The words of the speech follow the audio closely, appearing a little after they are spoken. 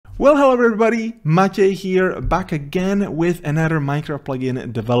Well, hello everybody, Maciej here, back again with another Minecraft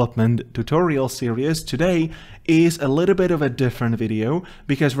plugin development tutorial series. Today is a little bit of a different video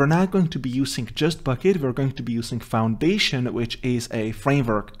because we're not going to be using just Bukkit, we're going to be using Foundation, which is a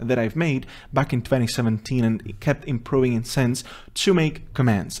framework that I've made back in 2017 and kept improving it since to make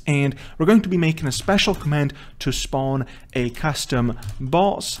commands. And we're going to be making a special command to spawn a custom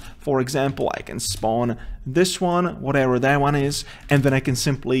boss. For example, I can spawn this one, whatever that one is, and then I can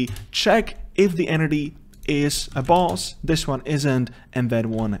simply check if the entity is a boss, this one isn't, and that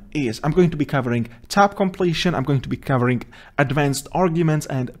one is. I'm going to be covering tab completion, I'm going to be covering advanced arguments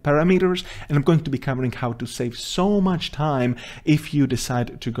and parameters, and I'm going to be covering how to save so much time if you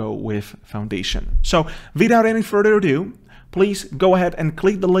decide to go with Foundation. So without any further ado, please go ahead and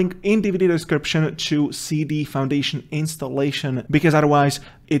click the link in the video description to see the Foundation installation, because otherwise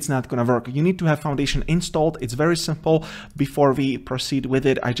it's not gonna work. You need to have Foundation installed. It's very simple. Before we proceed with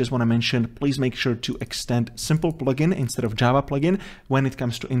it, I just want to mention, please make sure to extend simple plugin instead of Java plugin when it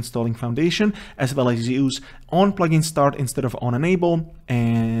comes to installing Foundation, as well as use on plugin start instead of on enable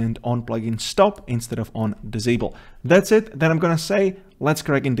and on plugin stop instead of on disable. That's it. Then I'm gonna say, let's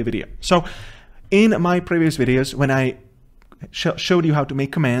crack into the video. So in my previous videos, when I showed you how to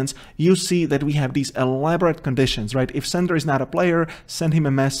make commands, you see that we have these elaborate conditions, right? If sender is not a player, send him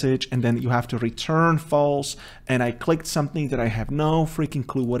a message, and then you have to return false. And I clicked something that I have no freaking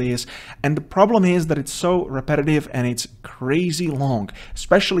clue what is. And the problem is that it's so repetitive and it's crazy long.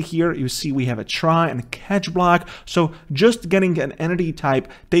 Especially here, you see we have a try and a catch block. So just getting an entity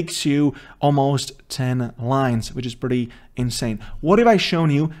type takes you almost 10 lines, which is pretty insane. What if I shown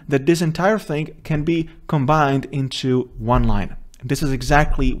you that this entire thing can be combined into one line? This is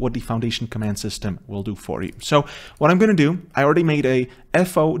exactly what the Foundation command system will do for you. So what I'm going to do, I already made a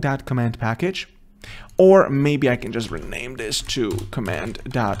fo.command package, or maybe I can just rename this to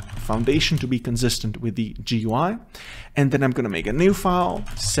command.foundation to be consistent with the GUI. And then I'm going to make a new file,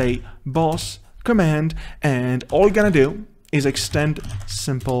 say boss command, and all you're going to do is extend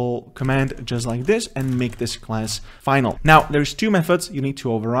simple command just like this and make this class final. Now, there's two methods you need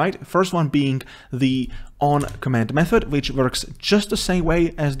to override. First one being the on command method, which works just the same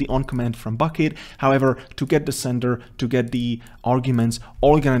way as the on command from Bukkit. However, to get the sender, to get the arguments,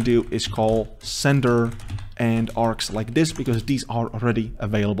 all you're gonna do is call sender and args like this, because these are already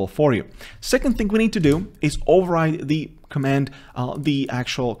available for you. Second thing we need to do is override the command, the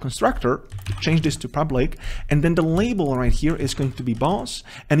actual constructor, change this to public, and then the label right here is going to be boss,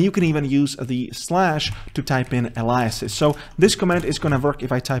 and you can even use the slash to type in aliases. So this command is going to work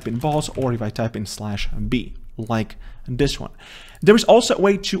if I type in boss or if I type in /b, like this one. There is also a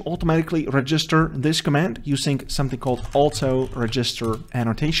way to automatically register this command using something called auto register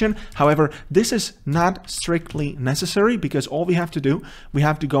annotation. However, this is not strictly necessary, because all we have to do, we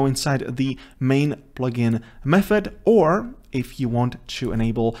have to go inside the main plugin method, or if you want to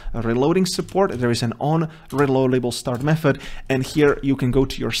enable reloading support, there is an on reload label start method, and here you can go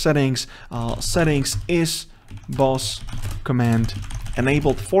to your settings. Settings is boss command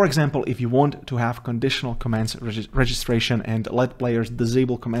enabled. For example, if you want to have conditional commands registration and let players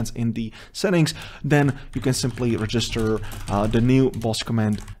disable commands in the settings, then you can simply register the new boss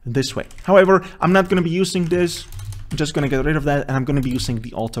command this way. However, I'm not going to be using this. I'm just going to get rid of that, and I'm going to be using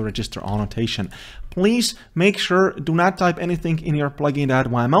the auto register annotation. Please make sure, do not type anything in your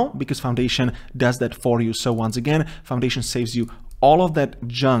plugin.yml, because Foundation does that for you. So once again, Foundation saves you all of that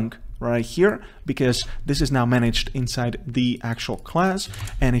junk right here, because this is now managed inside the actual class.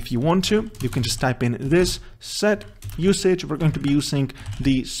 And if you want to, you can just type in this set usage. We're going to be using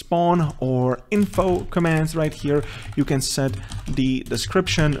the spawn or info commands right here. You can set the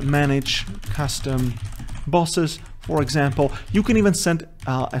description, manage custom bosses, for example. You can even set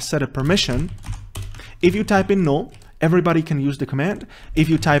a permission. If you type in null, everybody can use the command. If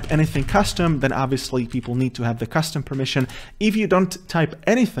you type anything custom, then obviously people need to have the custom permission. If you don't type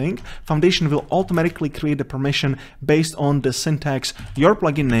anything, Foundation will automatically create the permission based on the syntax your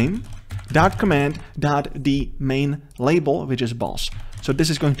plugin name dot command dot the main label, which is boss. So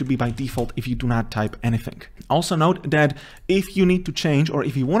this is going to be by default if you do not type anything. Also note that if you need to change, or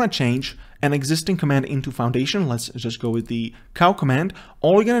if you want to change an existing command into Foundation, let's just go with the cow command,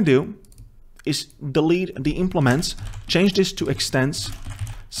 all you're going to do is delete the implements, change this to extends,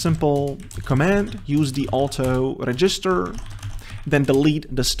 simple command, use the auto register, then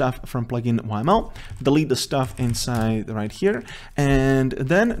delete the stuff from plugin YML, delete the stuff inside right here, and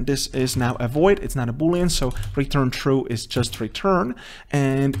then this is now a void. It's not a boolean, so return true is just return,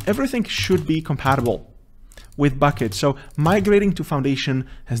 and everything should be compatible with bukkit. So migrating to Foundation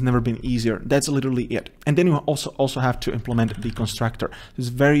has never been easier. That's literally it. And then you also have to implement the constructor. It's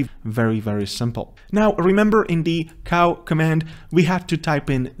very, very, very simple. Now, remember in the cow command, we had to type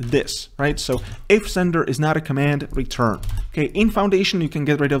in this, right? So if sender is not a command, return. Okay, in Foundation, you can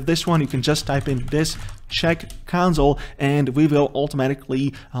get rid of this one. You can just type in this, check console, and we will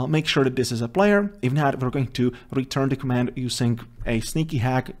automatically make sure that this is a player. If not, we're going to return the command using a sneaky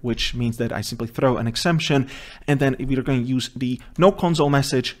hack, which means that I simply throw an exemption. And then if we're going to use the no console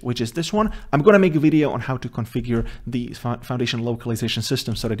message, which is this one, I'm going to make a video on how to configure the Foundation localization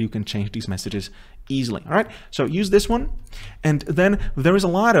system so that you can change these messages easily. All right, so use this one. And then there is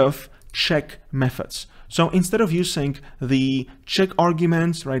a lot of check methods. So instead of using the check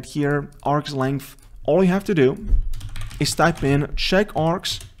arguments right here, args length, all you have to do is type in check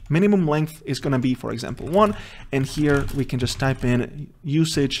args. Minimum length is going to be, for example, 1. And here we can just type in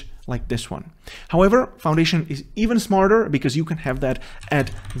usage like this one. However, Foundation is even smarter because you can have that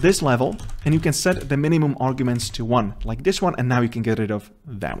at this level and you can set the minimum arguments to 1 like this one. And now you can get rid of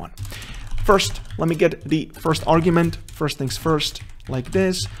that one. First, let me get the first argument. First things first, like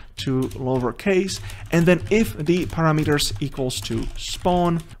this, to lowercase. And then if the parameters equals to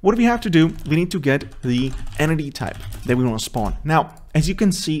spawn, what we have to do, we need to get the entity type that we want to spawn. Now, as you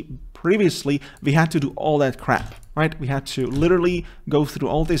can see previously, we had to do all that crap, right? We had to literally go through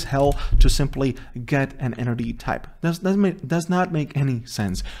all this hell to simply get an entity type. Does not make any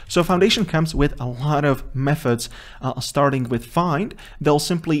sense. So Foundation comes with a lot of methods, starting with find. They'll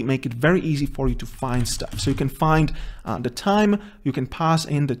simply make it very easy for you to find stuff. So you can find the time, you can pass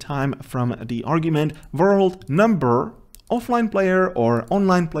in the time from the argument, world, number, offline player or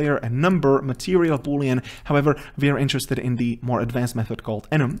online player, and number, material, boolean. However, we are interested in the more advanced method called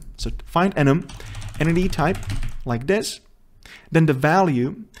enum. So find enum, entity type like this. Then the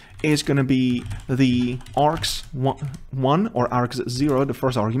value is going to be the args1 or args0, the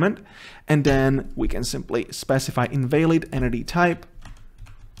first argument. And then we can simply specify invalid entity type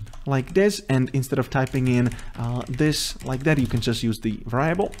like this. And instead of typing in this like that, you can just use the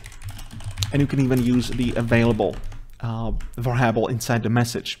variable. And you can even use the available variable inside the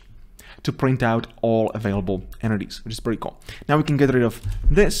message to print out all available entities, which is pretty cool. Now we can get rid of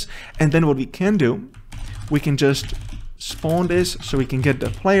this, and then what we can do, we can just spawn this, so we can get the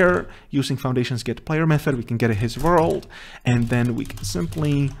player using Foundation's get player method. We can get his world, and then we can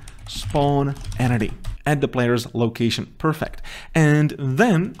simply spawn entity at the player's location. Perfect. And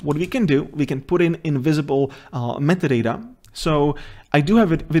then what we can do, we can put in invisible metadata. So I do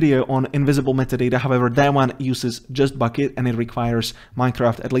have a video on invisible metadata. However, that one uses just bukkit and it requires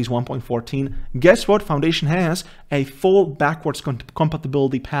Minecraft at least 1.14. Guess what? Foundation has a full backwards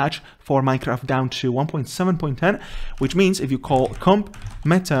compatibility patch for Minecraft down to 1.7.10, which means if you call comp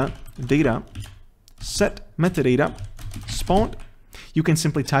metadata set metadata spawned, you can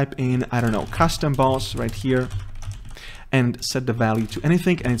simply type in, I don't know, custom boss right here and set the value to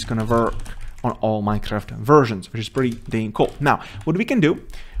anything, and it's going to work on all Minecraft versions, which is pretty dang cool. Now, what we can do,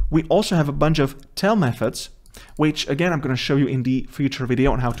 we also have a bunch of tell methods, which again, I'm going to show you in the future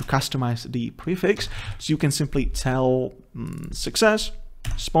video on how to customize the prefix. So you can simply tell success,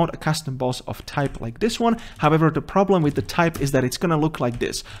 spawn a custom boss of type like this one. However, the problem with the type is that it's going to look like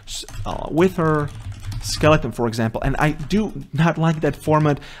this, wither skeleton, for example. And I do not like that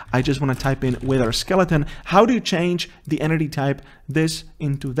format. I just want to type in wither skeleton. How do you change the entity type this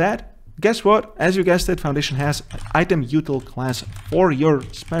into that? Guess what? As you guessed it, Foundation has item util class for your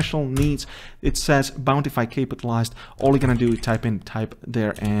special needs. It says bountify capitalized. All you're gonna do is type in type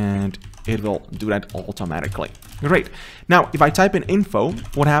there and it will do that automatically. Great. Now, if I type in info,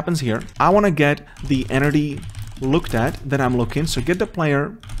 what happens here? I want to get the entity looked at that I'm looking. So get the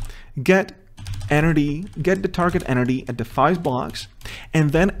player, get entity, get the target entity at the 5 blocks.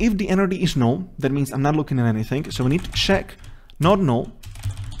 And then if the entity is null, that means I'm not looking at anything. So we need to check not null.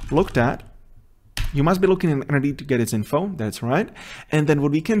 Looked at, you must be looking at an entity to get its info, that's right. And then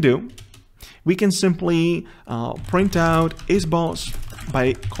what we can do, we can simply print out isBoss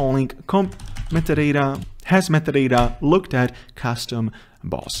by calling comp metadata has metadata looked at custom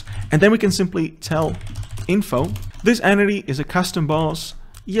boss. And then we can simply tell info, this entity is a custom boss,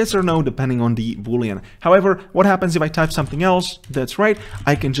 yes or no, depending on the boolean. However, what happens if I type something else? That's right,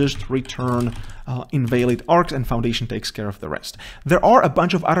 I can just return invalid args and Foundation takes care of the rest. There are a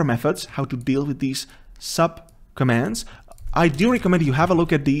bunch of other methods how to deal with these sub commands. I do recommend you have a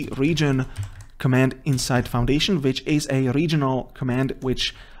look at the region command inside Foundation, which is a regional command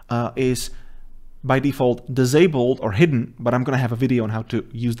which is by default disabled or hidden, but I'm going to have a video on how to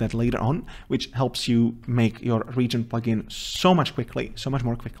use that later on, which helps you make your region plugin so much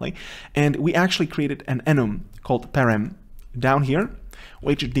more quickly. And we actually created an enum called param down here,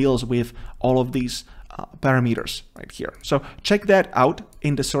 which deals with all of these parameters right here. So check that out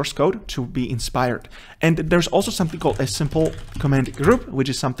in the source code to be inspired. And there's also something called a simple command group, which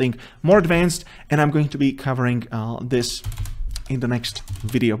is something more advanced, and I'm going to be covering this in the next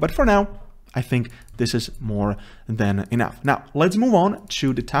video. But for now, I think this is more than enough. Now, let's move on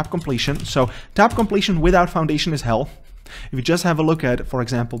to the tab completion. So tab completion without foundation is hell. If you just have a look at, for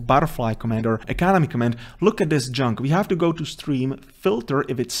example, butterfly command or economy command, look at this junk. We have to go to stream, filter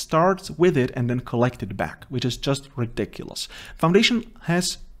if it starts with it, and then collect it back, which is just ridiculous. Foundation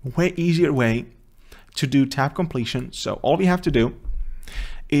has way easier way to do tab completion. So all we have to do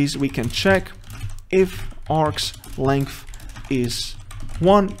is we can check if arc's length is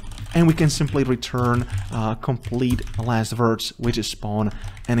 1, and we can simply return complete last words, which is spawn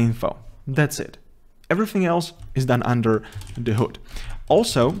and info. That's it. Everything else is done under the hood.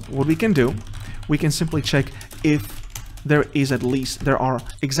 Also, what we can do, we can simply check if there are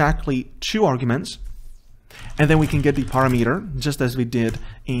exactly 2 arguments, and then we can get the parameter just as we did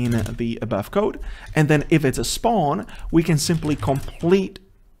in the above code. And then if it's a spawn, we can simply complete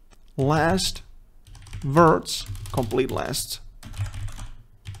last words,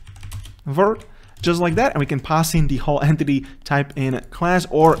 word, just like that, and we can pass in the whole entity type in class,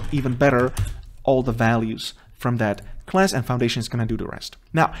 or even better, all the values from that class, and foundation is going to do the rest.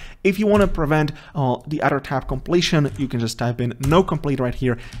 Now, if you want to prevent the other tab completion, you can just type in no complete right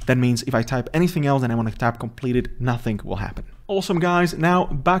here. That means if I type anything else and I want to tab completed, nothing will happen. Awesome, guys. Now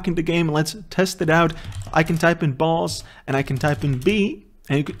back in the game, let's test it out. I can type in boss and I can type in B,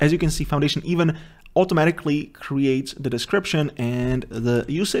 and as you can see, foundation even automatically creates the description and the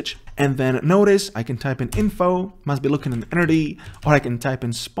usage. And then notice I can type in info, must be looking in entity, or I can type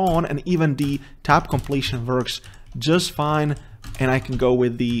in spawn, and even the tab completion works just fine. And I can go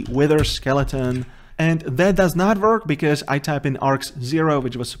with the wither skeleton, and that does not work because I type in arcs 0,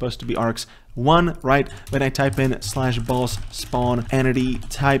 which was supposed to be arcs 1, right? When I type in /boss spawn entity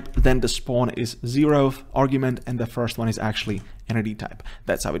type, then the spawn is 0th argument, and the first one is actually entity type.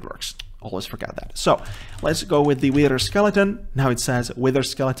 That's how it works. Always forget that. So let's go with the wither skeleton. Now it says wither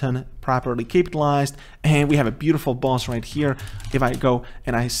skeleton properly capitalized, and we have a beautiful boss right here. If I go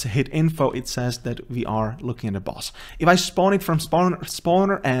and I hit info, it says that we are looking at a boss. If I spawn it from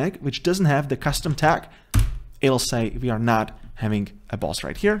spawner egg, which doesn't have the custom tag, it'll say we are not having a boss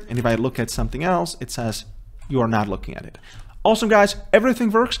right here. And if I look at something else, it says you are not looking at it. Awesome, guys, everything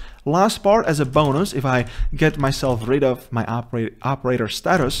works. Last part as a bonus, if I get myself rid of my operator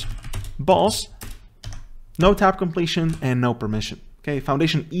status, boss, no tab completion and no permission. Okay,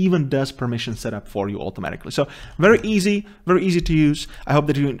 foundation even does permission setup for you automatically. So very easy to use. I hope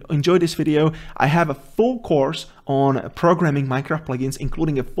that you enjoyed this video. I have a full course on programming Minecraft plugins,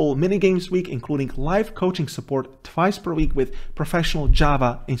 including a full mini games week, including live coaching support twice per week with professional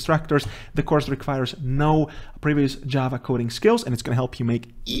Java instructors. The course requires no previous Java coding skills, and it's going to help you make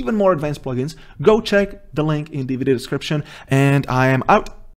even more advanced plugins. Go check the link in the video description, and I am out.